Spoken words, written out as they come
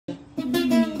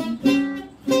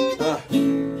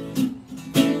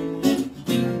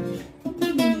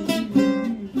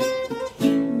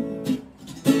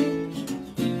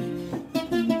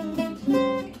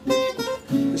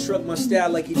style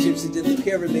like Egyptians did the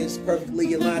pyramids,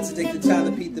 perfectly aligned to take the time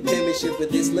to beat the penmanship. But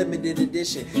this limited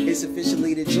edition is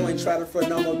officially the joint. Try to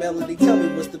front on my melody. Tell me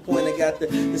what's the point? I got the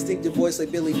distinctive voice like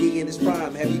Billy D in his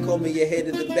prime. Have you called me your head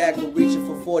in the back? We're reaching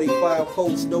for 45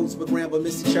 coats, notes, but grandpa,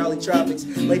 Mr. Charlie Tropics.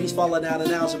 Ladies falling out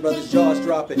and out, and brothers' jaws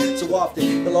dropping. So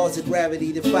often, the laws of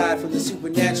gravity defied from the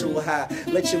supernatural high.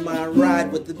 Let your mind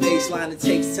ride with the bass line. It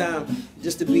takes time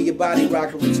just to be a body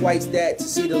rocker. And twice that to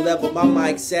see the level my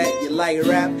mic's at. You like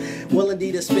rap? Well,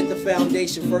 indeed, I spit the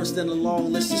foundation first in a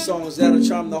long list of songs that'll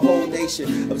charm the whole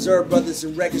nation. Observe brothers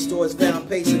in record stores found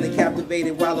pacing and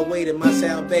captivated while awaiting my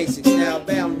sound basics. Now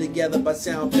bound together by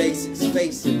sound basics.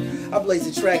 Face it, I blaze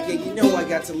a track, yeah, you know I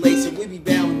got to lace it. We be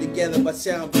bound together by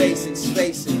sound basics.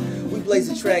 Face it, we blaze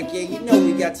a track, yeah, you know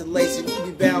we got to lace it.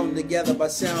 We be bound together by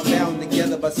sound, bound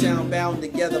together by sound, bound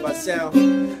together by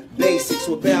sound basics.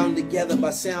 We're bound together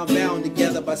by sound, bound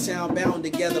together by sound, bound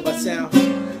together by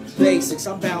sound basics.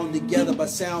 I'm bound together by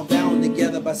sound, bound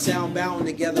together by sound, bound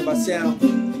together by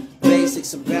sound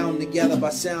basics. I'm bound together by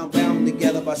sound, bound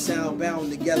together by sound,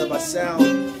 bound together by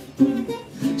sound.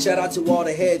 Shout out to all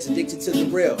the heads addicted to the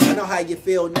real. I know how you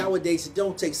feel nowadays. It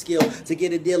don't take skill to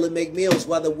get a deal and make meals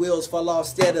while the wheels fall off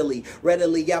steadily.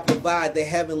 Readily I provide the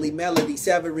heavenly melody,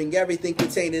 severing everything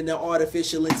containing the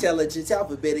artificial intelligence.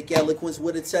 Alphabetic eloquence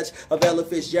with a touch of Ella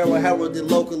Fitzgerald, heralded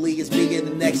locally as being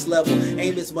the next level.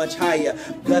 Aim is much higher,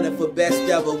 gunning for best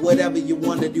ever. Whatever you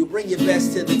want to do, bring your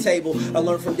best to the table. I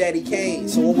learned from Daddy Kane,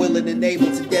 so I'm willing and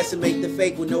able to decimate the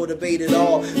fake with no debate at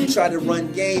all. You try to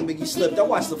run game and you slipped, I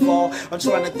watched the fall. I'm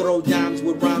trying to throw dimes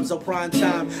with rhymes on prime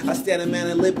time. I stand a man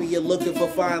in Libya looking for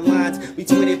fine lines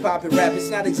between hip hop and rap. It's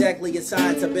not exactly a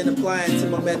science I've been applying to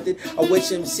my method. I wish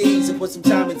MCs and put some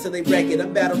time until they wreck it.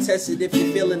 I'm battle tested if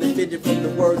you're feeling offended from the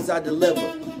words I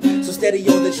deliver. So steady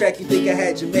on the track, you think I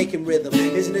had Jamaican rhythm.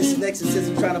 Isn't this an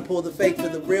exorcism trying to pull the fake for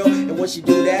the real? And once you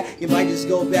do that, you might just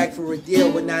go back for a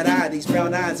deal. But not I, these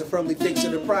brown eyes are firmly fixed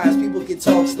on the prize. People can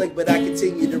talk slick, but I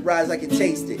continue to rise, I can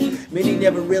taste it. Many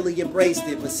never really embraced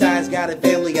it. Besides, got a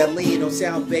family, I lean on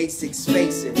sound basics,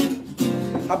 face it.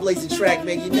 I blaze the track,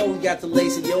 man, you know we got to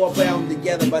lace it. Yo, I'm bound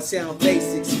together by sound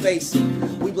basics, face it.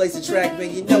 We blaze the track,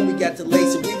 man, you know we got to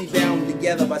lace it. We be bound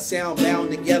together by sound,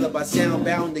 bound together by sound,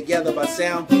 bound together by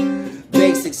sound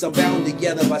basics. I'm bound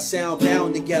together by sound,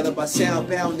 bound together by sound,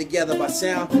 bound together by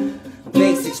sound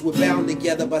basics. We're bound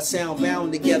together by sound,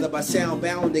 bound together by sound,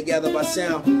 bound together by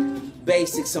sound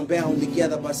basics. I'm bound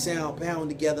together by sound, bound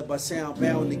together by sound,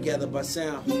 bound together by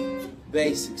sound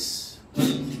basics.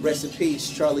 Rest in peace,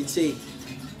 Charlie T.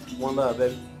 One love,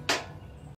 baby.